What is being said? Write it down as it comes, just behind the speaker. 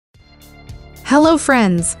Hello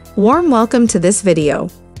friends, warm welcome to this video.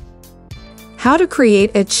 How to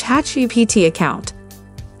create a ChatGPT account.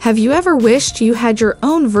 Have you ever wished you had your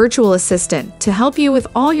own virtual assistant to help you with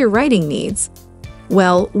all your writing needs?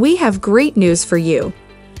 Well, we have great news for you.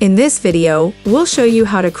 In this video, we'll show you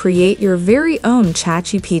how to create your very own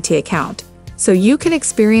ChatGPT account, so you can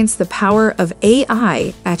experience the power of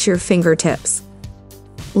AI at your fingertips.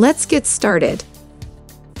 Let's get started.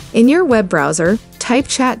 In your web browser, type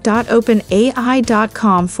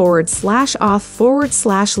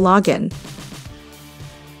chat.openai.com/auth/login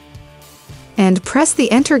and press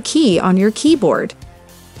the Enter key on your keyboard.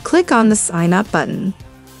 Click on the Sign Up button.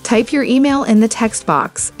 Type your email in the text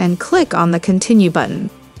box and click on the Continue button.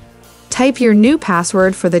 Type your new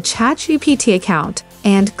password for the ChatGPT account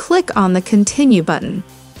and click on the Continue button.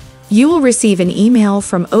 You will receive an email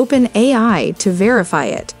from OpenAI to verify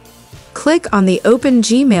it. Click on the Open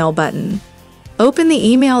Gmail button. Open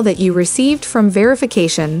the email that you received from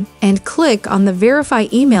verification and click on the Verify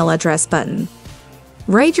Email Address button.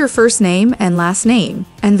 Write your first name and last name,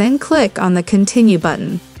 and then click on the Continue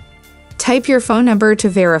button. Type your phone number to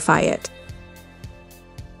verify it.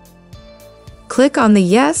 Click on the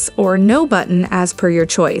Yes or No button as per your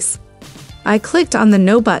choice. I clicked on the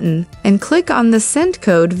No button and click on the Send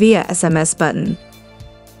Code via SMS button.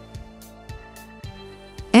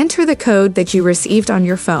 Enter the code that you received on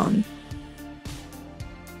your phone.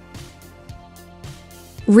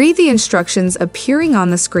 Read the instructions appearing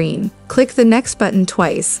on the screen. Click the Next button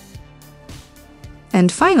twice. And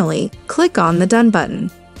finally, click on the Done button.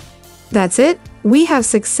 That's it. We have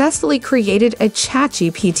successfully created a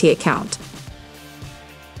ChatGPT account.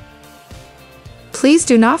 Please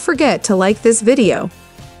do not forget to like this video.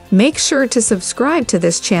 Make sure to subscribe to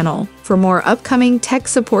this channel for more upcoming tech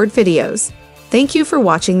support videos. Thank you for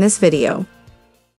watching this video.